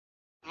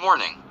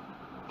Morning.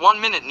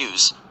 1-minute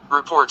news,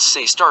 reports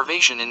say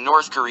starvation in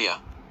North Korea.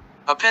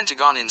 A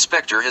Pentagon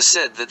inspector has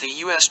said that the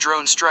U.S.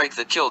 drone strike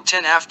that killed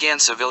 10 Afghan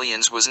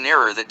civilians was an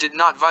error that did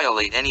not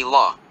violate any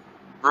law.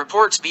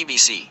 Reports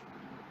BBC.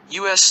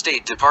 U.S.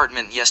 State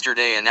Department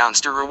yesterday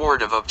announced a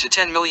reward of up to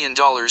 $10 million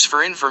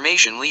for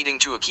information leading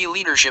to a key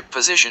leadership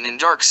position in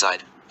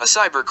DarkSide, a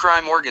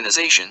cybercrime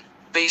organization,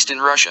 based in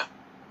Russia.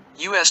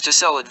 U.S. to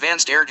sell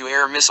advanced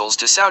air-to-air missiles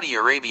to Saudi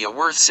Arabia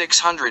worth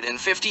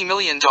 $650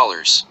 million.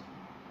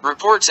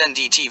 Reports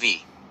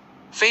NDTV.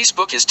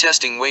 Facebook is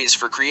testing ways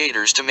for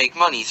creators to make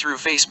money through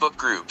Facebook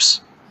groups.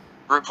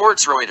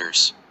 Reports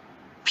Reuters.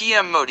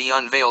 PM Modi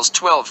unveils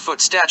 12-foot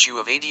statue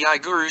of Adi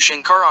Guru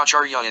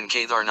Shankaracharya in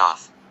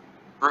Kedarnath.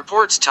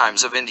 Reports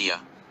Times of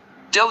India.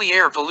 Delhi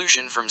air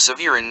pollution from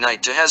severe in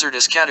night to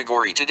hazardous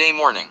category today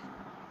morning.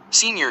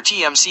 Senior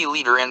TMC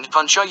leader and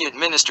Panchayat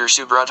Minister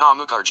Subrata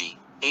Mukherjee,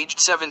 aged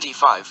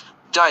 75,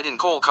 died in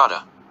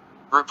Kolkata.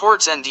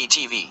 Reports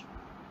NDTV.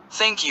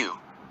 Thank you.